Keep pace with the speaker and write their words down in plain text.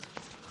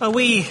A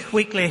wee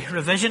weekly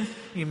revision.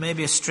 You may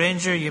be a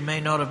stranger, you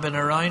may not have been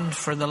around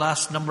for the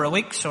last number of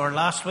weeks or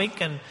last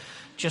week, and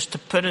just to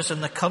put us in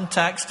the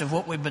context of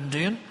what we've been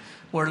doing,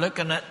 we're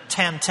looking at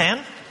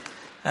 10:10.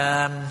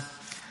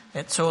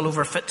 It's all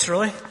over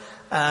Fitzroy.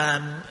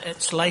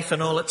 It's life in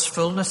all its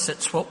fullness.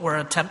 It's what we're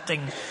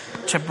attempting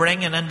to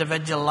bring in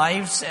individual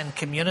lives, in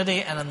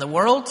community and in the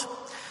world.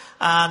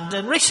 And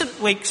in recent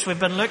weeks we've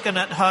been looking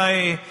at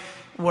how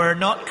we're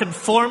not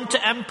conformed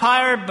to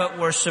empire, but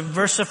we're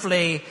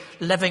subversively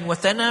living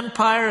within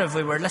empire. If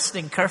we were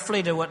listening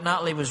carefully to what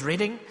Natalie was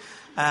reading,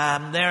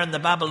 there in the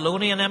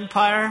Babylonian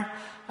Empire,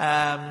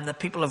 the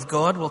people of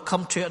God, we'll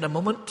come to it in a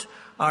moment,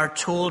 are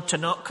told to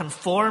not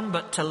conform,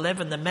 but to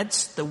live in the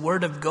midst, the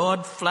Word of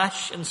God,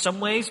 flesh in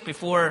some ways,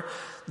 before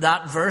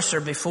that verse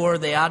or before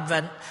the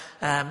Advent,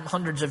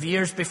 hundreds of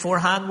years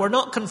beforehand. We're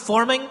not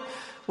conforming.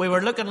 We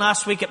were looking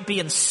last week at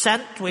being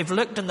sent. We've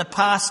looked in the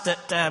past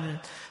at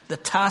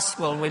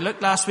we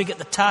looked last week at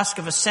the task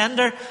of a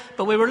sender,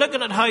 but we were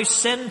looking at how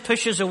sin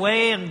pushes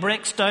away and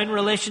breaks down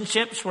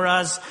relationships,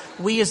 whereas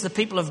we as the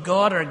people of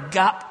God are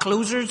gap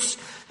closers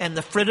in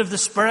the fruit of the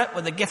Spirit,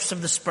 with the gifts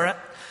of the Spirit.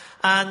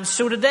 And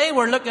so today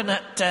we're looking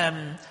at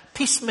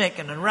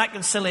peacemaking and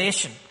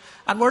reconciliation.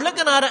 And we're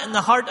looking at it in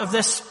the heart of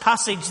this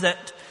passage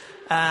that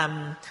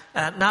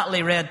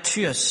Natalie read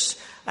to us.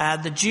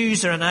 The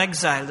Jews are in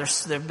exile.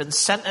 They've been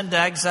sent into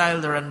exile.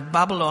 They're in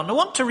Babylon. I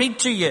want to read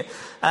to you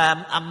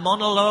a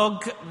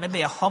monologue,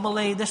 maybe a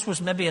homily. This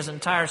was maybe his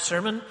entire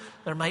sermon.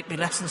 There might be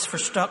lessons for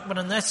Stockman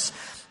in this.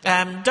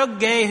 Doug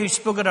Gay, who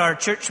spoke at our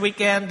church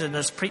weekend and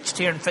has preached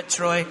here in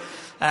Fitzroy,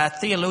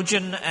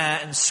 theologian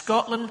in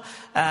Scotland,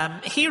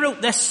 he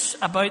wrote this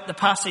about the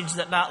passage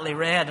that Natalie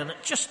read, and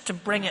just to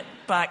bring it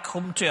back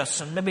home to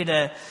us and maybe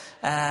to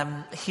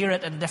hear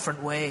it in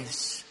different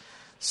ways.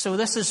 So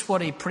this is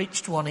what he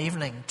preached one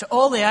evening. To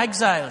all the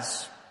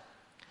exiles,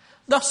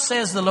 thus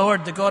says the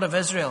Lord, the God of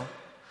Israel,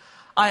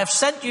 I have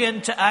sent you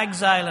into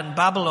exile in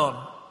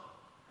Babylon.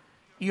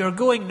 You're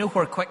going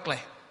nowhere quickly.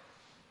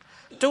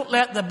 Don't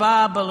let the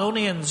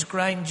Babylonians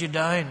grind you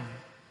down.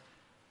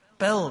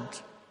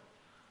 Build,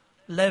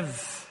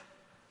 live,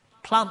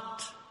 plant,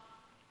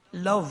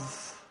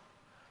 love,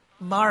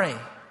 marry,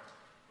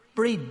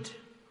 breed,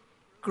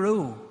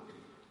 grow,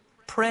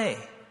 pray.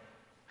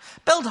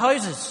 Build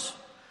houses.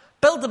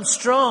 Build them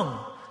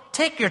strong.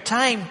 Take your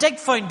time. Dig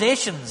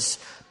foundations.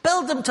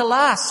 Build them to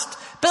last.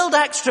 Build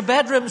extra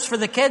bedrooms for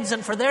the kids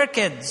and for their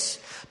kids.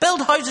 Build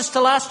houses to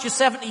last you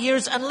 70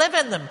 years and live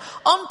in them.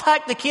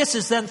 Unpack the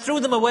cases, then throw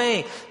them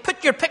away.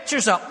 Put your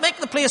pictures up. Make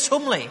the place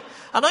homely.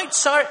 And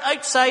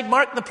outside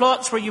mark the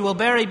plots where you will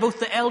bury both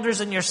the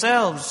elders and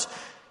yourselves.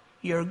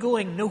 You're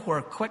going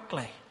nowhere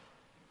quickly.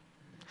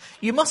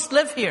 You must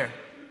live here.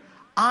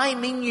 I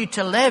mean you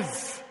to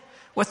live.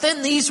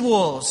 Within these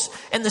walls,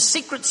 in the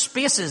secret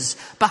spaces,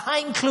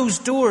 behind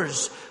closed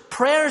doors,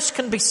 prayers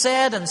can be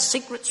said and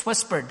secrets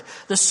whispered.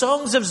 The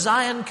songs of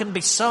Zion can be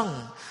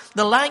sung.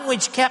 The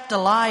language kept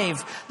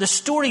alive. The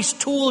stories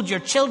told, your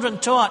children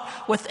taught.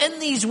 Within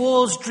these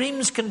walls,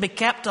 dreams can be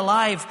kept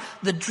alive.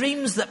 The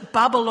dreams that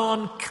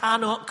Babylon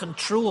cannot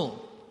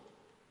control.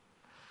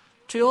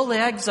 To all the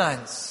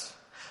exiles,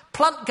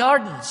 plant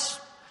gardens.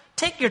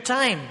 Take your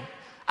time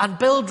and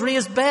build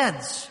raised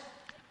beds.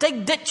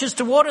 Dig ditches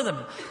to water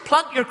them.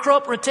 Plant your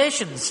crop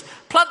rotations.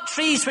 Plant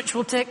trees which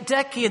will take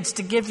decades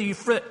to give you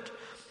fruit.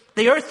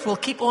 The earth will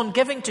keep on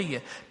giving to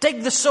you.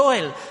 Dig the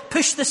soil.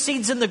 Push the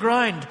seeds in the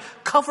ground.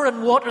 Cover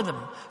and water them.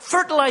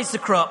 Fertilize the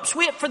crops.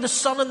 Wait for the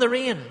sun and the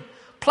rain.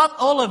 Plant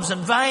olives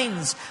and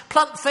vines.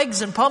 Plant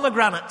figs and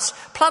pomegranates.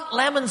 Plant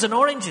lemons and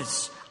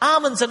oranges.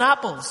 Almonds and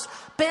apples.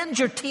 Bend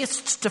your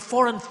tastes to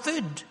foreign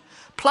food.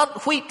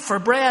 Plant wheat for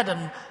bread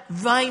and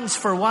vines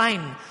for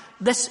wine.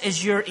 This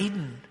is your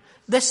Eden.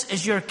 This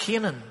is your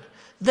Canaan.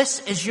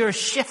 This is your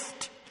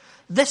shift.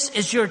 This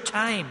is your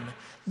time.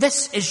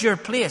 This is your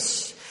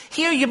place.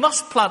 Here you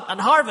must plant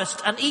and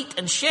harvest and eat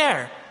and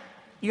share.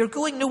 You're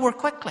going nowhere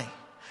quickly.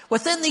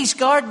 Within these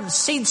gardens,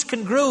 seeds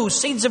can grow,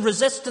 seeds of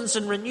resistance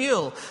and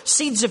renewal,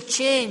 seeds of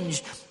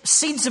change,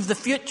 seeds of the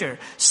future,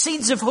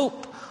 seeds of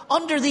hope.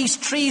 Under these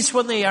trees,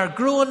 when they are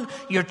grown,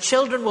 your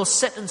children will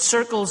sit in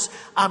circles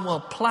and will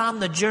plan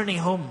the journey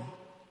home.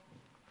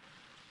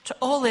 To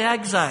all the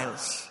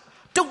exiles,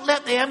 don't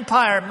let the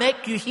empire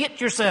make you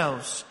hate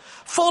yourselves.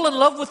 Fall in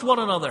love with one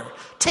another.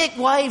 Take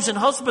wives and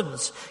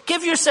husbands.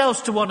 Give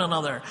yourselves to one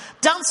another.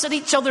 Dance at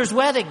each other's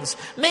weddings.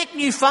 Make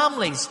new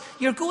families.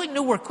 You're going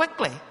nowhere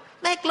quickly.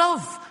 Make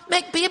love.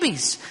 Make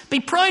babies. Be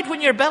proud when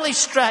your bellies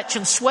stretch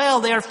and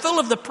swell. They are full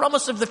of the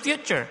promise of the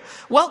future.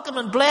 Welcome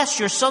and bless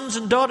your sons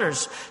and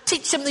daughters.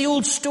 Teach them the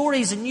old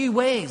stories in new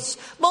ways.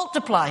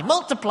 Multiply,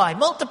 multiply,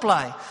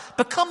 multiply.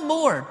 Become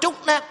more.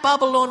 Don't let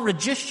Babylon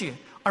reduce you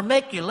or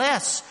make you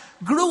less.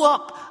 Grow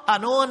up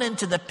and on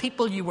into the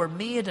people you were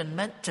made and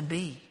meant to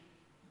be.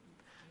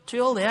 To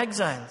all the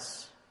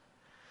exiles,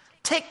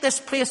 take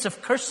this place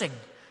of cursing,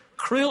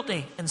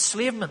 cruelty,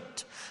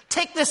 enslavement.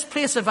 Take this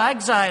place of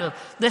exile,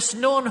 this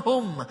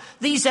non-home,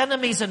 these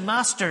enemies and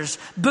masters,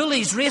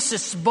 bullies,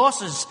 racists,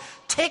 bosses.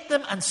 Take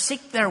them and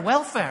seek their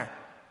welfare.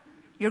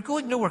 You're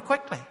going nowhere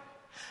quickly.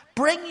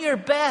 Bring your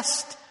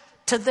best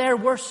to their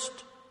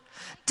worst.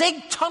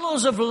 Dig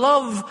tunnels of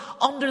love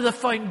under the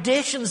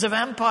foundations of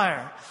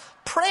empire.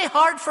 Pray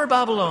hard for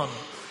Babylon.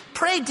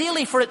 Pray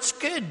daily for its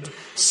good.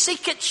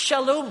 Seek its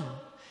shalom.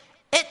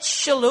 Its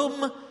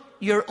shalom,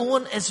 your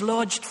own, is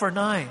lodged for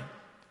now.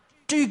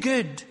 Do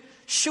good.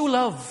 Show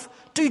love.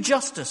 Do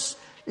justice.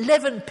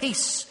 Live in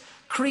peace.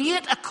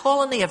 Create a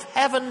colony of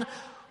heaven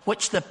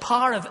which the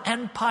power of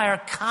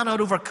empire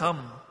cannot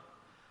overcome.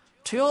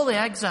 To all the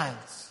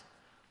exiles,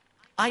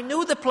 I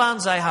know the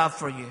plans I have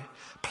for you.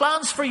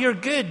 Plans for your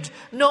good,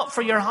 not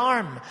for your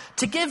harm.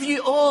 To give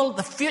you all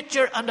the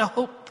future and a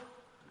hope.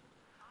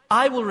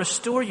 I will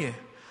restore you.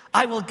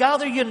 I will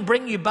gather you and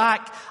bring you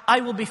back. I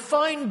will be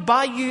found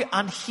by you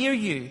and hear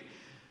you.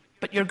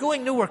 But you're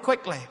going nowhere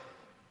quickly.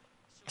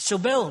 So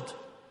build,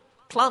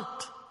 plant,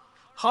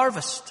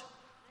 harvest,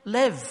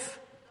 live,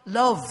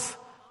 love,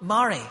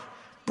 marry,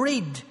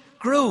 breed,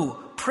 grow,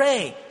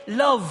 pray,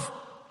 love,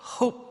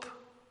 hope.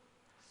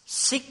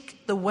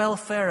 Seek the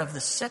welfare of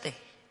the city,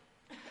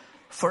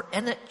 for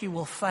in it you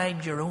will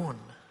find your own.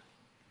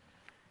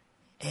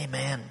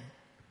 Amen.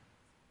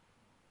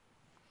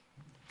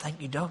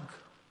 Thank you, Doug.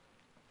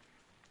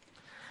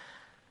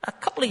 A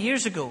couple of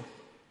years ago,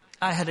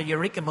 I had a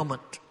eureka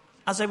moment.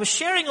 As I was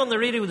sharing on the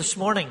radio this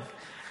morning,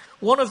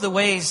 one of the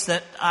ways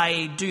that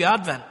I do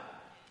Advent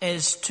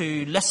is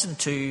to listen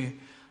to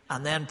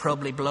and then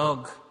probably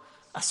blog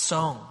a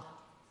song.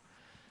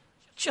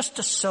 Just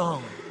a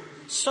song.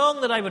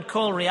 Song that I would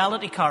call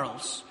reality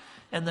carols.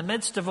 In the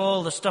midst of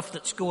all the stuff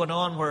that's going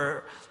on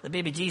where the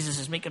baby Jesus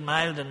is meek and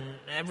mild and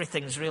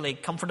everything's really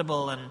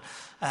comfortable, and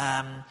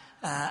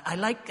I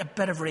like a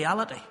bit of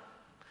reality.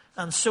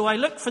 And so I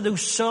look for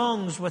those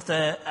songs with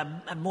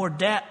a more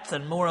depth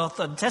and more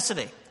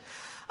authenticity.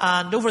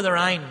 And Over the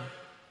Rhine,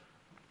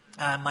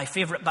 my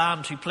favourite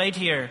band who played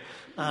here,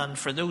 and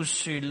for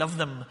those who love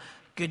them,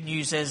 good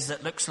news is that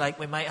it looks like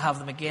we might have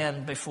them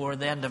again before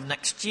the end of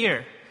next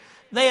year.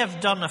 They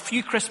have done a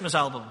few Christmas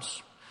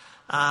albums.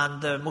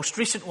 And the most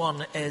recent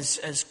one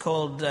is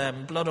called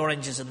Blood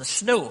Oranges in the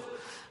Snow.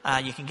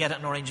 You can get it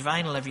in orange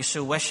vinyl if you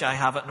so wish. I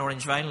have it in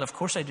orange vinyl, of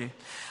course I do.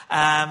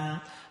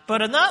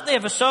 But in that they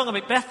have a song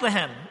about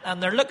Bethlehem.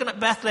 And they're looking at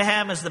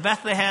Bethlehem as the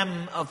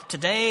Bethlehem of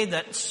today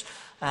that's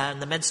in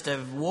the midst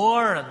of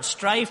war and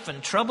strife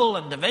and trouble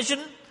and division.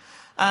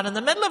 And in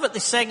the middle of it they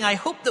sing, I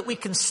hope that we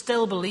can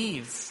still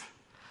believe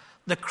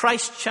the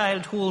Christ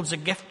child holds a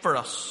gift for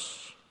us.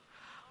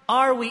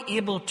 Are we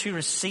able to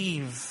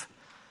receive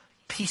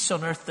peace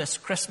on earth this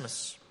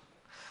Christmas?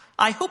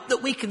 I hope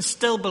that we can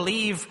still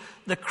believe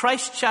the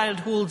Christ child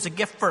holds a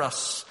gift for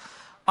us.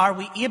 Are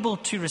we able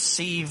to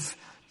receive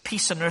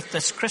peace on earth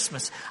this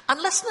Christmas?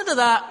 And listening to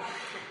that,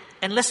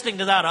 and listening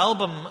to that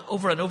album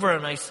over and over,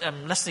 and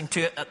I'm listening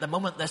to it at the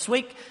moment this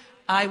week,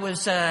 I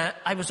was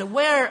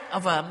aware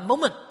of a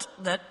moment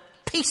that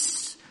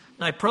peace,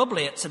 now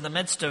probably it's in the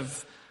midst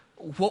of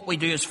what we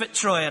do as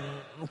Fitzroy and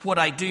what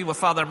I do with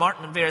Father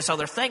Martin and various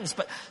other things,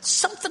 but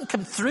something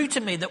came through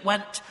to me that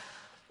went,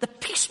 the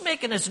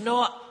peacemaking is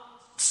not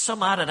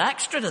some added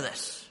extra to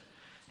this.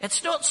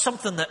 It's not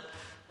something that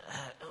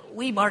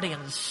we, Marty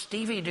and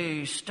Stevie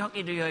do,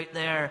 Stocky do out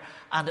there,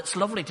 and it's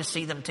lovely to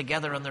see them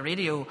together on the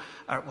radio.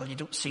 Well, you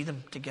don't see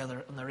them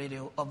together on the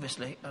radio,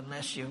 obviously,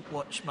 unless you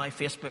watch my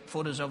Facebook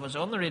photos of us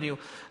on the radio.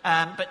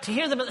 But to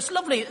hear them, it's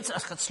lovely. It's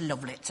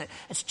lovely.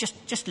 It's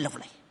just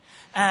lovely.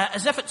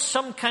 As if it's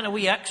some kind of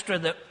wee extra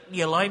that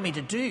you allow me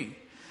to do.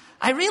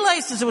 I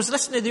realised as I was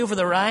listening to the Over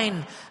the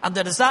Rhine, and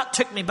that as that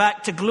took me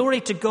back to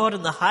glory to God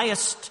in the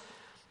highest,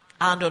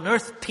 and on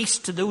earth peace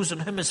to those on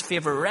whom his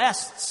favour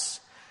rests,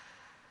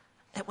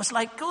 it was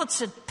like God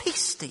said,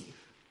 peace, Steve.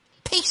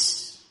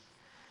 Peace.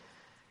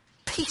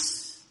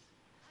 Peace.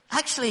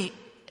 Actually,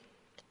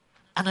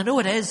 and I know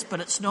it is, but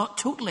it's not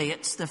totally.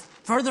 It's the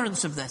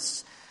furtherance of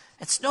this.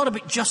 It's not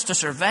about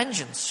justice or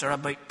vengeance, or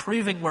about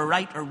proving we're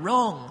right or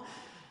wrong.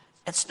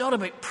 It's not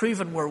about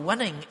proving we're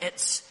winning.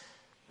 It's,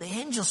 the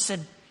angel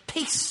said,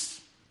 peace.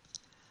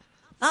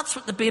 That's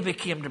what the baby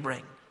came to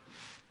bring.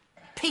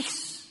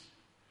 Peace.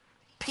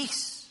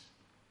 Peace.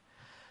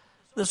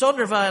 The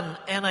Zondervan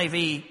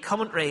NIV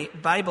commentary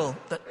Bible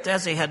that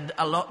Desi had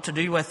a lot to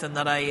do with and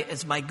that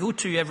is my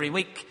go-to every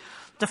week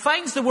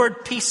defines the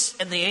word peace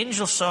in the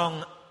angel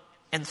song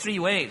in three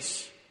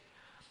ways.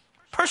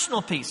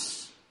 Personal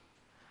peace,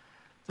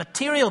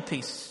 material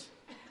peace,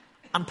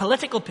 and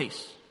political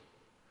peace.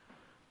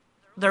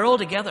 They're all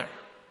together.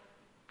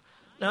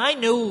 Now I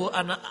know,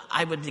 and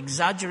I would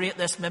exaggerate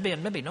this maybe,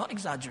 and maybe not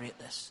exaggerate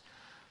this,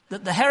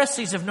 that the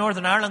heresies of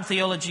Northern Ireland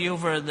theology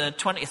over the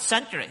 20th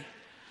century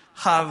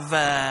have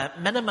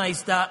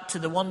minimised that to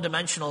the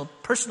one-dimensional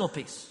personal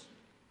peace.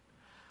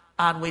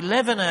 And we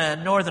live in a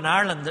Northern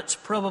Ireland that's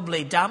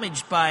probably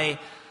damaged by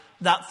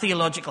that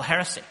theological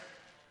heresy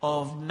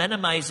of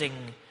minimising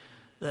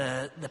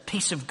the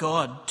peace of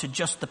God to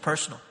just the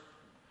personal.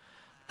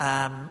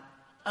 And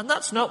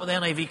that's not what the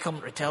NIV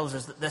commentary tells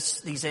us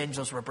that these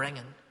angels were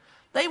bringing.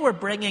 They were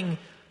bringing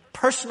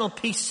personal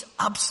peace,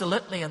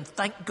 absolutely, and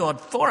thank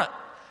God for it.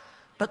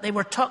 But they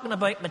were talking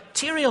about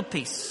material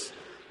peace.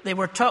 They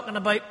were talking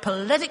about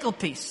political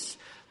peace.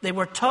 They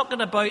were talking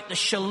about the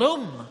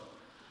shalom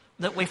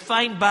that we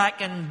find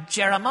back in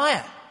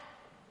Jeremiah.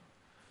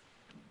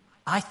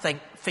 I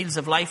think Fields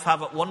of Life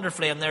have it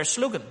wonderfully in their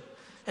slogan.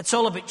 It's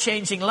all about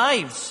changing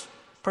lives,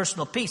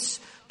 personal peace,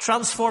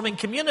 transforming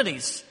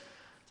communities,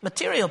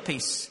 material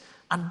peace,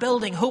 and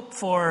building hope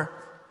for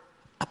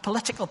a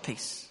political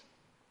peace.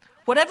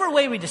 Whatever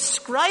way we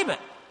describe it,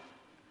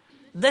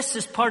 this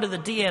is part of the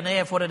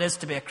DNA of what it is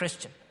to be a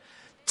Christian.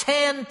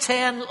 10,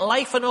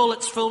 life in all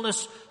its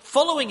fullness,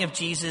 following of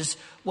Jesus,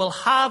 will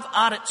have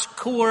at its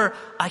core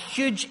a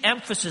huge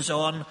emphasis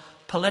on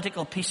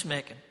political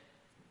peacemaking.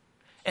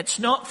 It's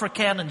not for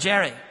Ken and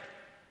Jerry.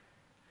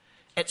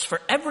 It's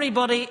for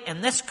everybody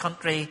in this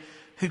country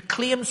who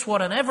claims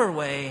whatever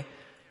way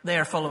they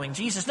are following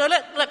Jesus. Now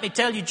let me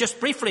tell you just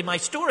briefly my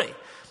story.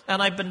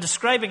 And I've been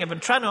trying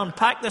to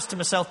unpack this to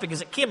myself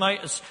because it came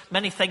out as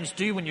many things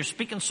do when you're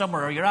speaking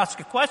somewhere or you're asked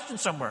a question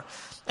somewhere.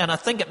 And I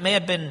think it may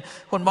have been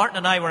when Martin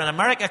and I were in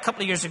America a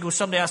couple of years ago,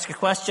 somebody asked a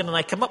question and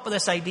I came up with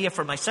this idea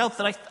for myself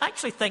that I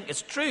actually think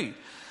is true.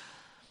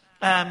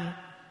 I'm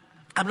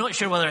not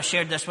sure whether I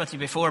shared this with you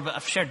before, but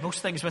I've shared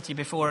most things with you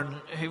before, and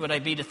who would I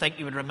be to think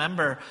you would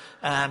remember?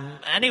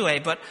 Anyway,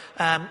 but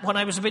when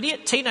I was about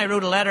 18, I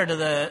wrote a letter to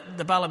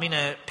the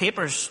Ballymena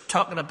papers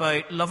talking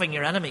about loving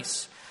your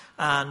enemies,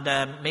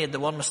 and made the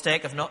one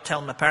mistake of not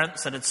telling my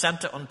parents that I'd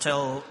sent it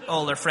until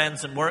all their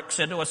friends and work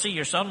said, "Oh, I see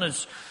your son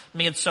has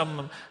made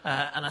some,"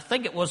 and I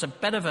think it was a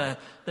bit of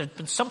there'd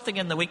been something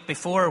in the week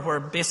before where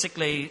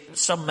basically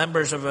some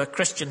members of a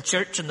Christian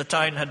church in the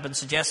town had been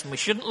suggesting we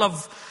shouldn't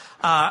love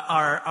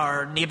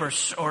our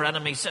neighbours or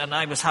enemies, and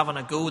I was having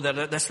a go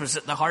that this was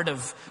at the heart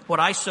of what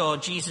I saw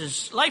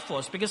Jesus' life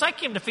was. Because I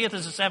came to faith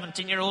as a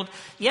 17-year-old.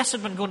 Yes,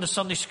 I'd been going to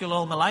Sunday school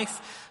all my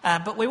life,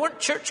 but we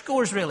weren't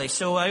churchgoers really.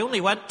 So I only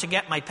went to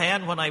get my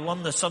pen when I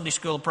won the Sunday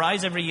school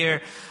prize every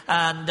year,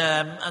 and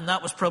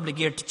that was probably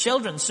geared to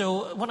children.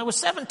 So when I was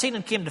 17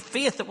 and came to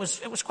faith, it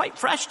was quite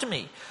fresh to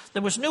me.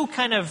 There was no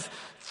kind of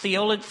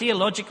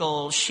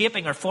theological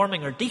shaping or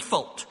forming or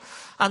default.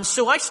 And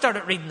so I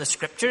started reading the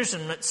scriptures,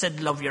 and it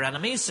said, love your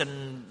enemies,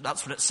 and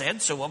that's what it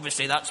said. So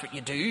obviously that's what you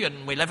do,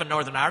 and we live in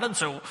Northern Ireland,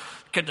 so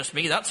goodness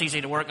me, that's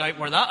easy to work out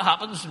where that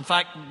happens. In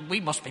fact,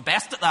 we must be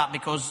best at that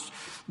because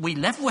we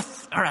live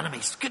with our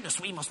enemies. Goodness,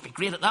 we must be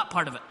great at that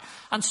part of it.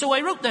 And so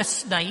I wrote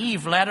this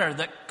naive letter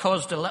that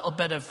caused a little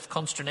bit of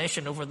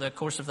consternation over the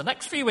course of the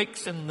next few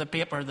weeks in the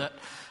paper that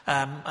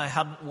I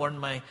hadn't warned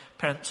my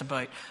parents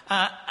about.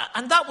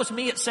 And that was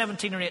me at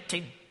 17 or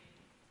 18.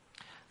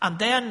 And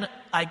then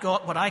I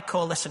got what I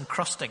call this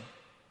encrusting.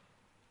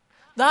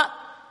 That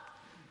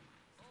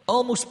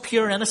almost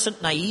pure,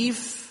 innocent,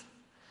 naive,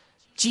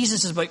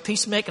 Jesus is about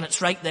peacemaking, it's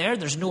right there,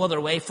 there's no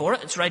other way for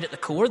it, it's right at the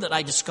core that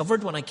I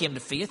discovered when I came to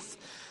faith,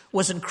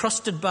 was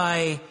encrusted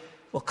by,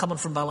 coming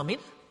from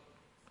Ballymena,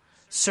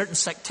 certain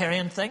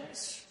sectarian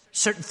things,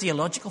 certain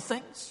theological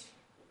things,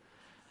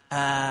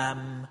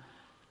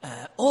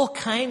 all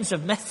kinds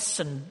of myths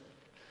and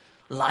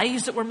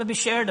lies that were maybe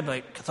shared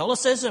about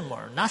Catholicism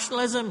or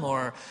nationalism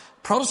or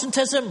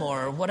Protestantism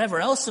or whatever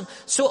else. And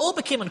so it all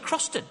became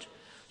encrusted.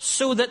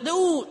 So that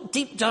though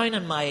deep down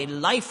in my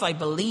life I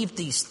believed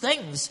these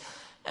things,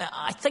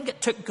 I think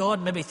it took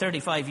God maybe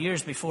 35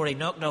 years before he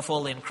knocked off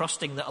all the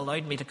encrusting that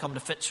allowed me to come to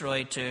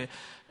Fitzroy to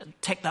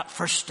take that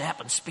first step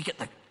and speak at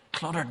the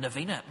cluttered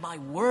novena. My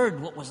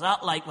word, what was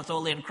that like with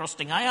all the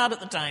encrusting I had at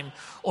the time?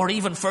 Or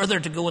even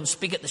further, to go and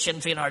speak at the Sinn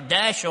Féin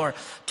Ardèche, or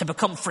to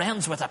become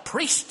friends with a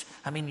priest.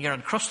 I mean, your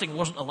encrusting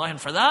wasn't allowing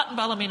for that in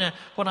Ballymena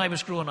when I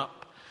was growing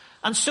up.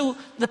 And so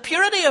the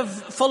purity of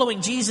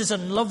following Jesus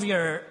and love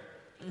your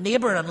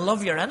neighbour and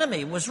love your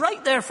enemy was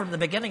right there from the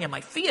beginning of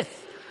my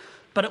faith.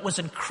 But it was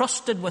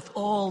encrusted with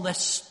all this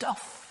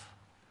stuff.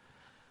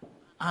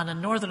 And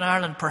in Northern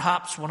Ireland,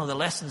 perhaps one of the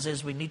lessons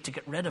is we need to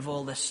get rid of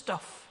all this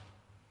stuff.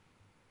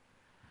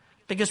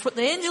 Because what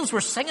the angels were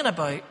singing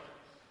about,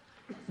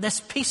 this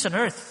peace on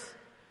earth,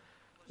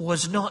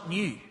 was not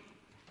new.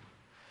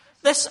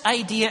 This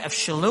idea of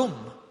shalom,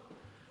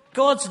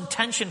 God's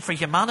intention for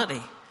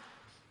humanity,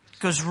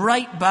 goes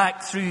right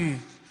back through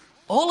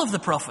all of the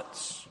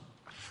prophets.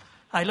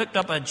 I looked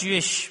up a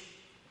Jewish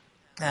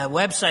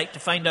website to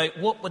find out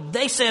what would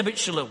they say about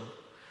shalom.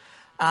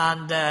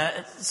 And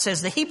it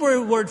says the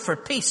Hebrew word for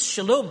peace,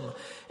 shalom,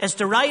 is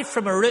derived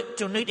from a root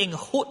denoting.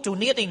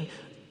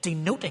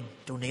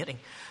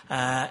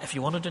 If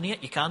you want to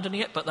donate, you can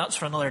donate, but that's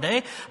for another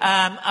day.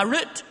 A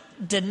root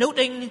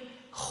denoting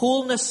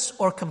wholeness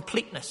or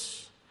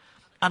completeness.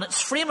 And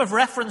its frame of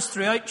reference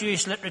throughout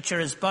Jewish literature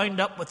is bound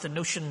up with the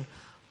notion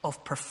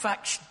of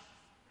perfection.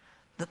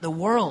 That the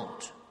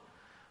world,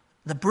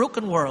 the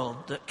broken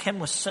world that Kim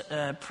was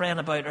praying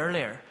about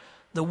earlier,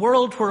 the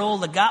world where all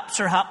the gaps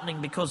are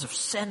happening because of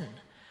sin,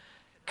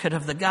 could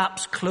have the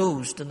gaps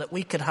closed, and that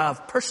we could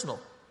have personal,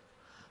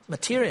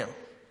 material,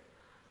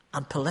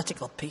 and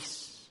political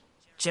peace.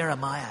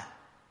 Jeremiah.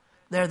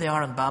 There they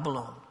are in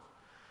Babylon.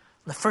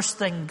 The first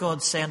thing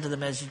God's saying to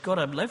them is, you've got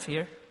to live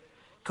here.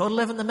 You've got to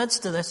live in the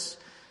midst of this.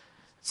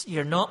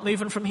 You're not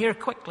moving from here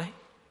quickly.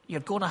 you're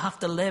going to have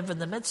to live in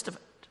the midst of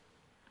it.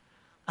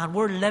 And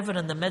we're living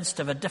in the midst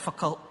of a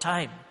difficult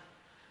time.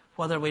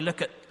 Whether we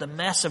look at the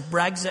mess of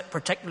Brexit,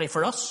 particularly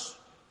for us,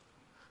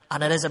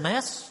 and it is a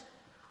mess,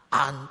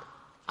 and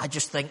I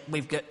just think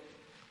we've got,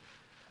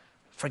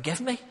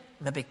 forgive me,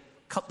 maybe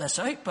cut this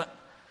out, but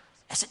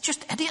is it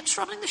just idiots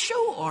running the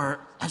show? Or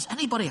has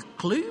anybody a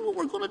clue what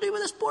we're going to do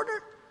with this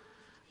border?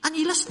 And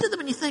you listen to them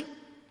and you think,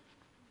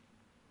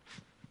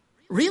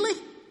 really?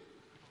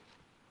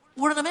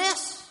 We're in a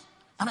mess.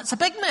 And it's a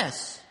big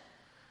mess.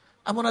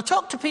 And when I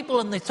talk to people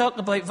and they talk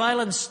about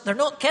violence, they're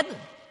not kidding.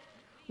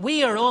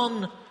 We are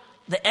on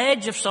the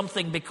edge of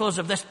something because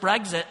of this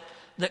Brexit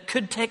that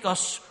could take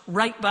us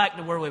right back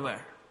to where we were.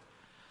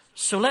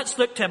 So let's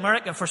look to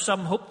America for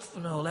some hope.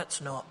 No, let's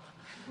not.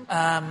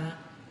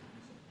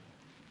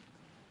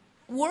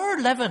 We're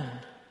living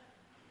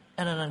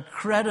in an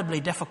incredibly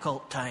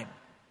difficult time.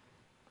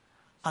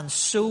 And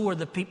so were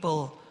the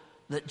people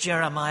that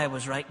Jeremiah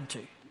was writing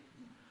to.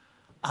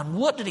 And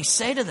what did he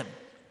say to them?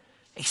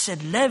 He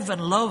said, live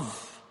and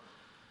love.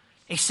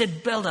 He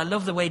said, build. I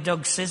love the way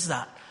Doug says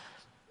that.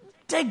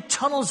 Dig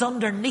tunnels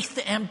underneath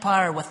the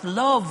empire with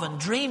love and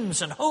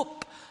dreams and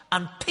hope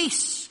and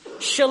peace.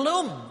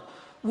 Shalom.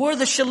 We're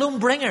the shalom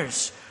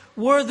bringers.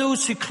 We're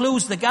those who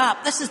close the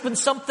gap. This has been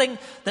something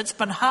that's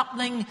been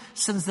happening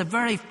since the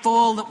very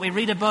fall that we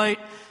read about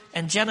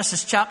in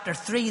Genesis chapter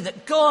 3,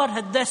 that God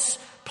had this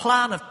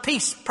plan of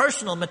peace,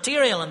 personal,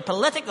 material, and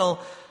political,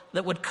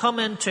 that would come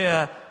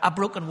into a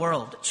broken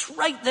world. It's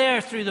right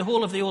there through the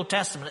whole of the Old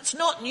Testament. It's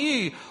not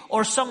new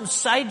or some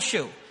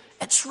sideshow.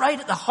 It's right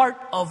at the heart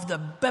of the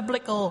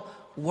biblical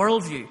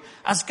worldview.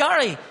 As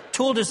Gary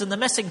told us in the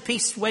Missing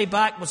Piece way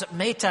back, was at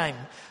Maytime,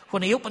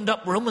 when he opened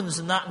up Romans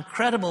in that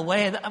incredible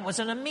way. That was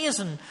an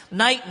amazing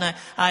night. And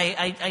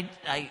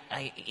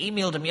I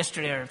emailed him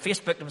yesterday or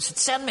Facebooked him and said,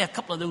 send me a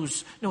couple of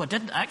those. No, I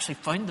didn't. I actually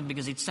found them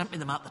because he'd sent me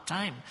them at the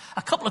time.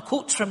 A couple of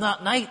quotes from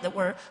that night that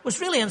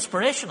was really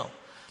inspirational.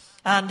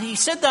 And he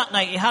said that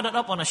night, he had it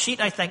up on a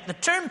sheet, I think, the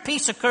term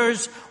peace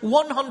occurs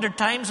 100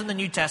 times in the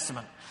New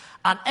Testament.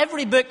 And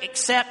every book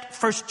except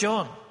 1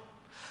 John.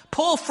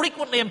 Paul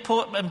frequently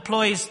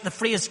employs the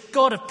phrase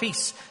God of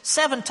peace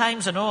 7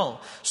 times in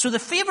all. So the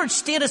favoured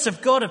status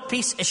of God of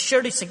peace is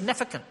surely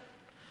significant.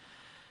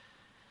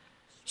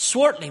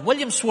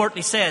 William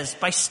Swartley says,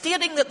 by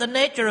stating that the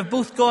nature of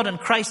both God and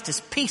Christ is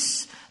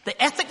peace,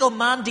 the ethical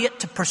mandate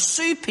to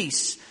pursue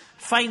peace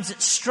finds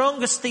its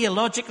strongest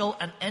theological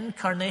and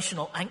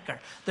incarnational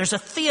anchor. There's a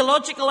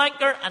theological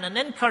anchor and an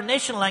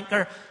incarnational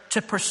anchor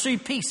to pursue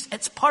peace.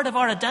 It's part of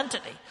our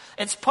identity.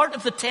 It's part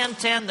of the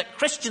 10-10 that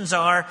Christians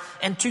are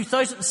in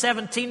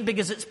 2017,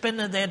 because it's been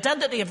the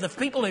identity of the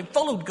people who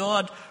followed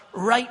God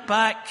right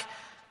back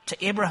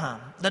to Abraham.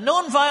 The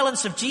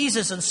non-violence of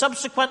Jesus, and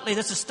subsequently,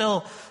 this is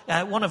still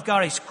one of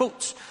Gary's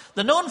quotes,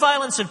 the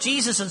non-violence of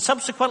Jesus and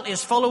subsequently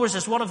his followers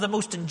is one of the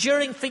most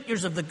enduring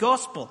features of the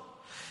gospel.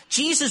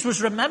 Jesus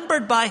was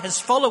remembered by his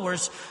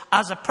followers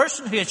as a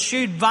person who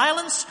eschewed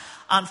violence,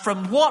 and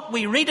from what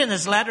we read in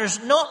his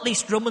letters, not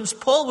least Romans,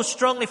 Paul was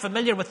strongly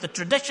familiar with the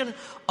tradition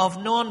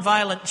of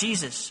non-violent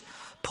Jesus.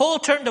 Paul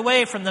turned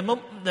away from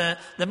the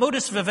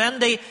modus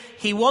vivendi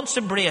he once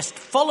embraced,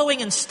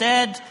 following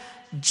instead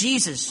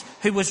Jesus,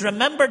 who was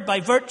remembered by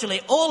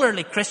virtually all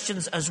early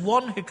Christians as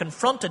one who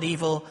confronted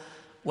evil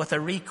with a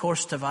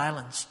recourse to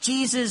violence.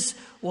 Jesus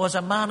was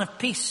a man of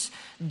peace.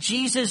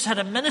 Jesus had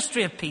a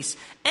ministry of peace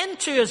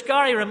into, as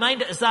Gary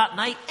reminded us that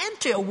night,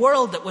 into a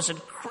world that was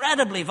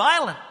incredibly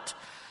violent.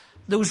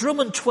 Those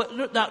Romans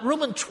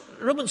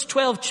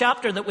 12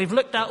 chapter that we've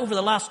looked at over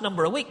the last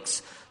number of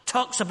weeks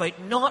talks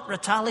about not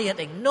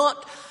retaliating,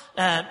 not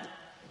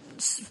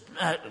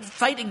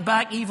fighting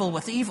back evil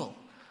with evil,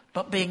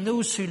 but being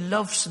those who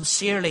love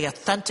sincerely,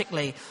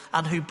 authentically,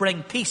 and who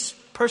bring peace,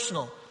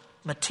 personal,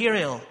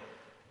 material,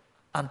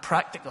 and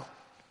practical,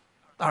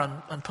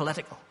 and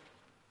political.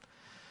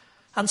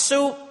 And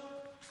so,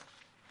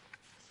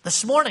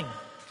 this morning,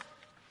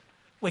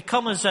 we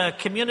come as a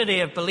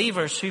community of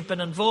believers who've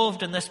been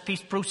involved in this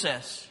peace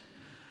process.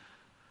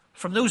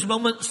 From those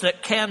moments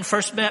that Ken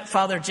first met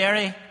Father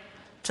Jerry,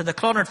 to the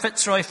Clonard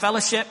Fitzroy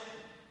Fellowship,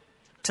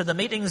 to the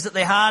meetings that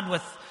they had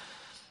with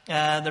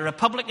the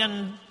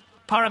Republican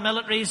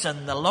paramilitaries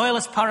and the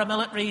Loyalist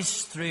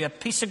paramilitaries through a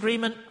peace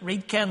agreement.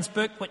 Read Ken's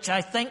book, which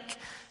I think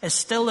is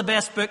still the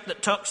best book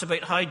that talks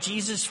about how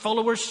Jesus'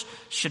 followers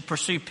should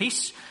pursue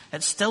peace.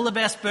 It's still the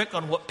best book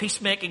on what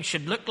peacemaking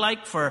should look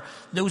like for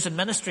those in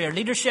ministry or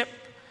leadership.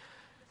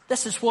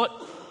 This is what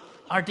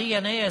our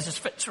DNA is as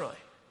Fitzroy.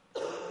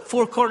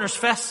 Four Corners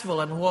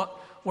Festival and what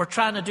we're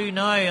trying to do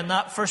now in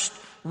that first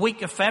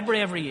week of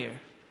February every year.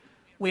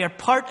 We are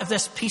part of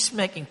this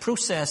peacemaking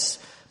process,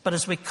 but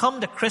as we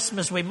come to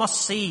Christmas, we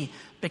must see,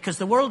 because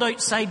the world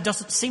outside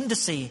doesn't seem to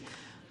see,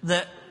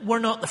 that we're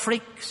not the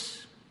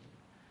freaks.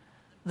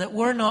 That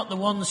we're not the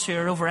ones who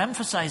are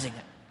overemphasizing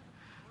it.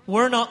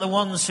 We're not the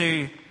ones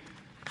who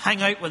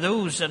hang out with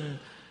those and,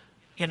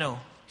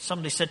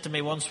 somebody said to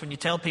me once, when you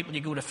tell people you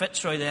go to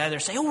Fitzroy, they either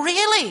say, "Oh,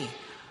 really?"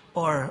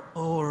 or,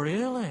 "Oh,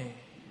 really?"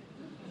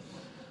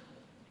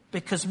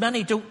 Because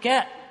many don't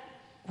get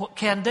what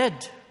Ken did.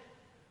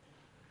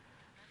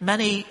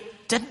 Many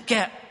didn't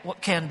get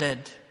what Ken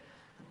did.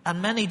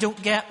 And many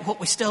don't get what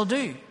we still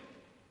do.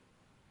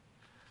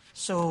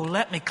 So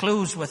let me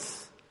close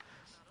with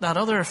that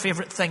other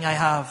favourite thing I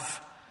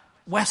have,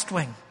 West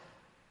Wing.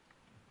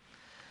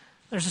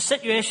 There's a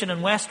situation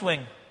in West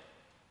Wing.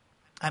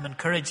 I'm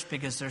encouraged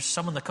because there's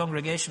some in the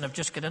congregation have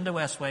just got into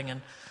West Wing,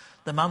 and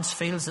the manse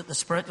feels that the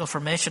spiritual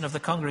formation of the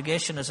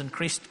congregation has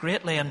increased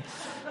greatly. And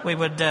we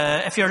would,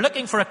 if you're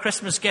looking for a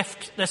Christmas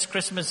gift this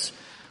Christmas,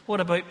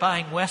 what about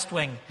buying West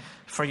Wing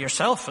for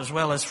yourself as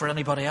well as for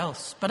anybody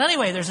else? But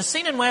anyway, there's a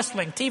scene in West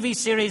Wing, TV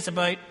series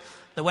about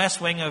the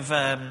West Wing of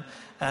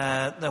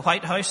the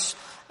White House,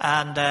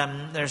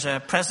 and there's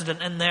a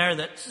president in there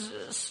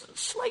that's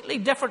slightly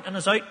different in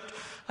his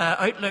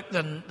outlook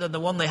than the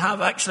one they have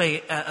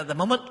actually at the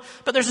moment.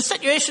 But there's a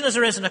situation as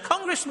there is, and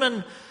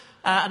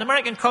an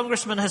American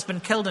congressman has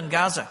been killed in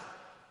Gaza.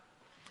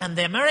 And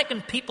the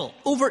American people,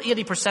 over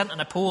 80% in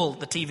a poll,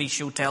 the TV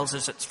show tells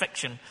us, it's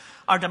fiction,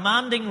 are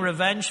demanding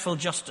revengeful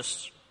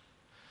justice.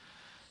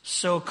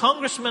 So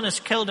congressman is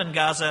killed in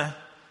Gaza,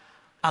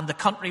 and the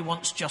country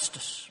wants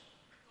justice.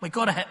 We've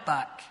got to hit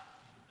back.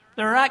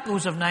 There are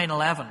echoes of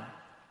 9/11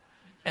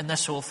 in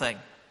this whole thing.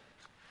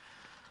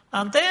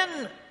 And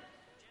then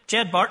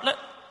Jed Bartlett,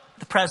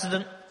 the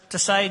president,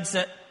 decides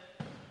that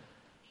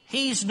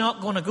he's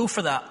not going to go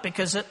for that,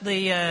 because at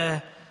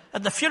the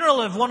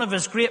funeral of one of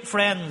his great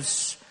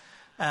friends,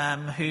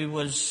 who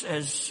was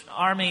his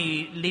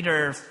army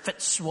leader,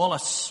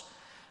 Fitzwallace,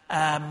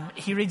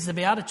 he reads the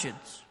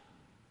Beatitudes.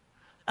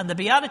 And the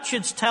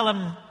Beatitudes tell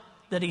him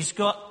that he's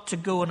got to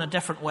go in a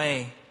different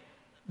way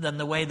than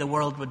the way the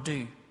world would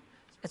do.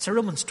 It's a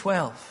Romans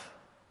 12.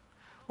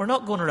 We're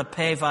not going to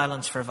repay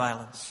violence for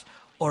violence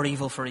or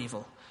evil for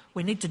evil.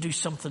 We need to do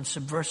something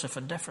subversive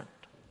and different.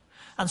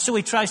 And so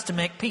he tries to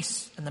make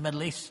peace in the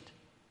Middle East.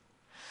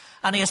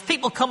 And he has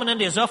people coming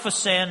into his office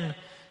saying,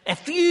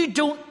 if you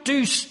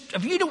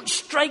don't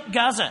strike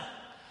Gaza,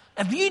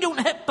 if you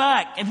don't hit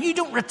back, if you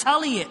don't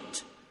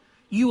retaliate,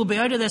 you will be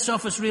out of this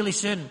office really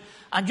soon.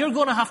 And you're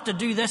going to have to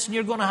do this, and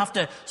you're going to have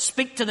to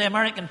speak to the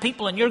American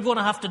people, and you're going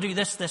to have to do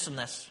this, this, and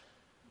this.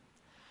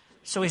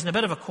 So he's in a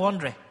bit of a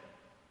quandary.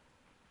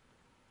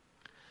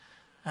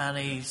 And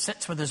he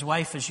sits with his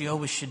wife, as you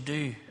always should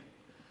do.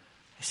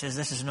 He says,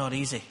 this is not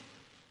easy.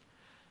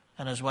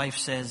 And his wife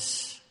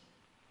says,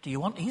 do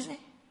you want easy?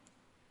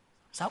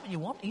 Is that what you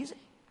want, easy?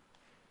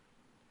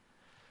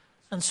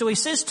 And so he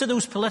says to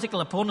those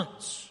political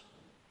opponents,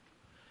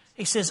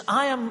 he says,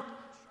 I am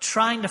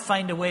trying to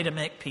find a way to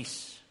make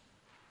peace.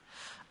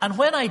 And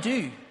when I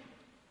do,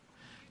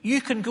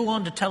 you can go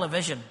on to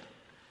television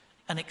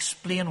and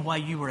explain why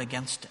you were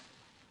against it.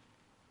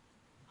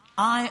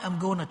 I am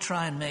going to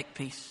try and make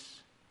peace.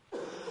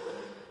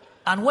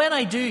 And when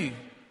I do,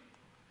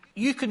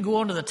 you can go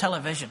onto the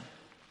television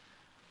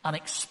and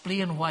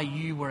explain why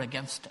you were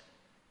against it.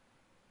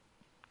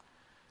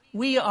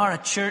 We are a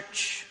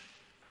church,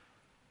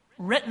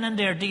 written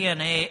into our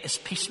DNA is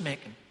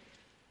peacemaking.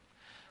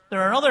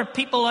 There are other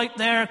people out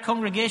there,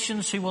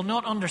 congregations, who will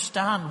not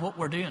understand what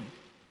we're doing,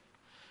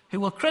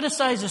 who will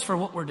criticize us for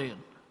what we're doing.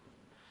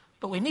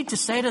 But we need to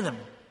say to them,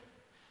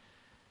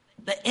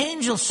 the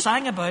angels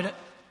sang about it,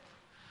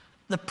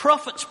 the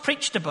prophets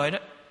preached about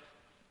it,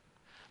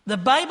 the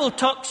Bible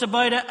talks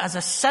about it as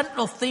a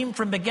central theme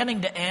from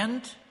beginning to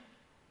end.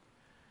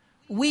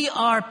 We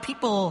are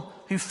people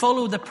who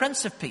follow the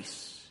Prince of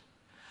Peace.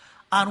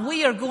 And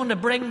we are going to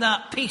bring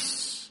that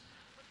peace,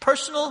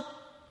 personal,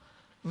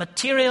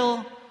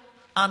 material,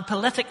 and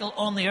political,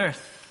 on the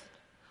earth.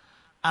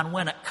 And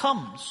when it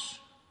comes,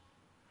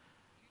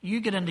 you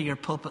get into your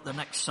pulpit the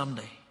next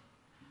Sunday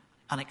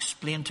and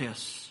explain to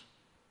us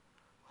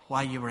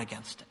why you were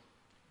against it.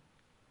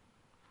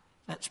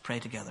 Let's pray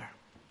together.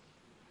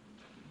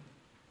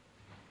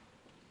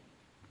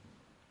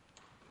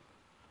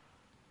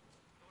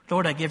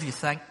 Lord, I give you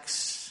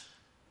thanks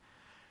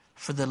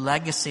for the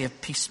legacy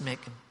of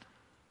peacemaking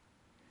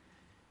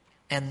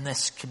in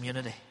this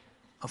community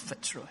of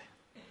Fitzroy.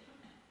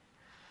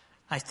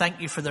 I thank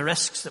you for the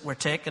risks that were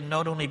taken,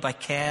 not only by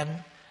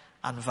Ken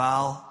and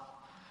Val,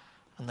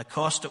 and the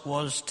cost it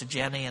was to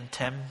Jenny and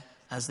Tim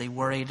as they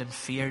worried and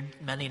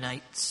feared many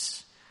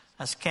nights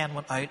as Ken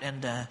went out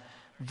into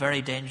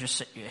very dangerous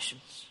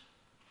situations.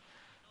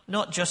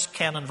 Not just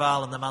Ken and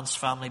Val and the Mance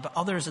family, but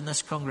others in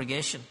this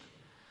congregation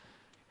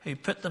who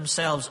put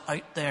themselves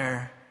out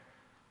there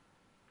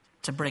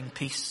to bring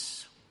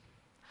peace,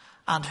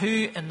 and who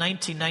in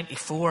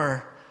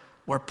 1994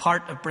 were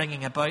part of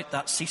bringing about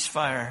that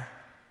ceasefire.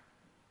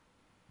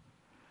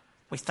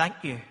 We thank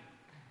you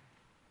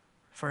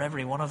for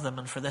every one of them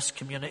and for this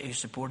community who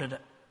supported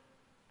it.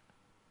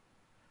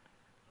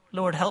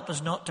 Lord, help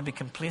us not to be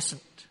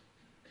complacent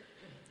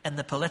in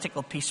the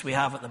political peace we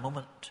have at the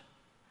moment.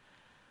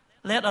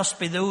 Let us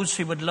be those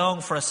who would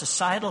long for a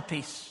societal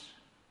peace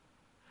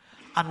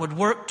and would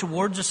work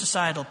towards a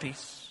societal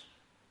peace.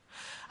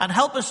 And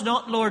help us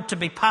not, Lord, to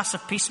be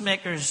passive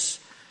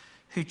peacemakers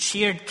who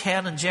cheered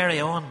Ken and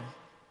Jerry on,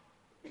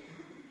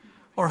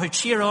 or who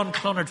cheer on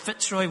Clonard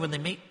Fitzroy when they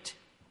meet,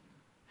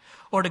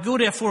 or to go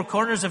to a Four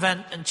Corners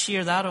event and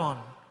cheer that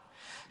on.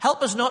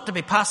 Help us not to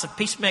be passive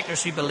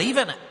peacemakers who believe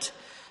in it.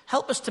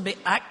 Help us to be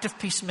active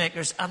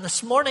peacemakers. And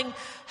this morning,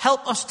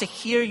 help us to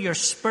hear your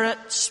Spirit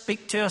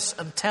speak to us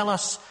and tell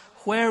us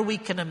where we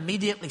can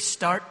immediately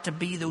start to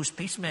be those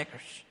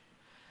peacemakers.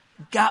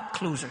 Gap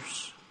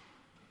closers.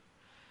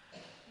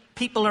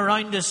 People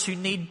around us who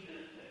need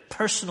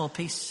personal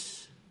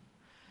peace.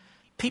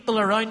 People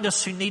around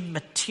us who need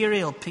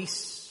material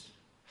peace.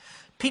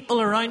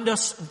 People around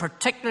us, and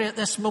particularly at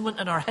this moment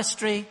in our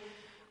history,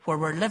 where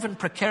we're living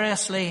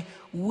precariously,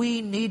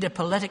 we need a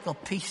political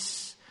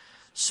peace.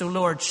 So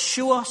Lord,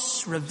 show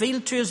us,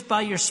 reveal to us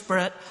by your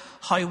Spirit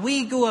how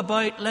we go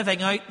about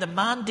living out the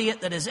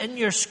mandate that is in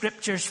your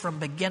scriptures from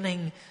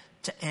beginning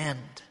to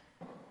end.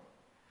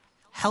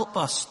 Help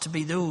us to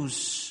be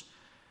those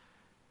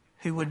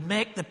who would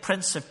make the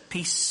Prince of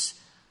Peace,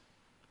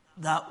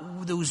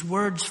 those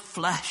words,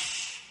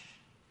 flesh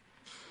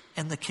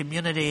in the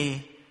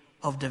community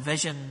of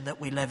division that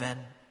we live in.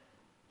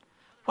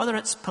 Whether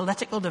it's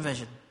political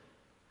division,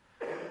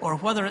 or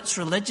whether it's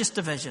religious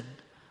division,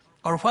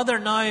 or whether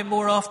now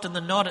more often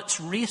than not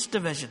it's race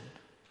division,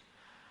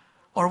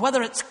 or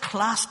whether it's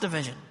class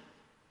division.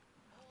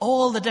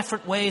 All the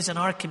different ways in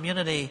our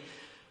community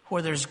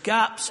where there's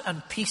gaps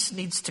and peace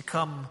needs to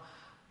come.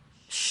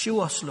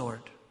 Show us,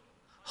 Lord,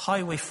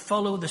 how we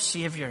follow the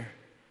Saviour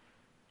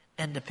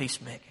into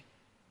peacemaking.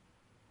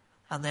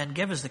 And then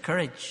give us the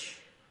courage.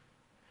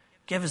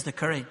 Give us the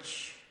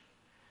courage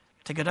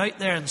to get out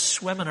there and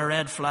swim in a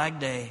red flag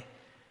day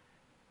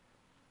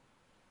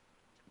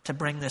to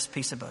bring this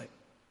peace about.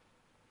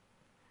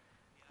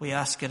 We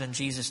ask it in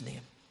Jesus'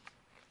 name.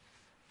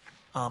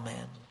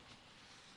 Amen.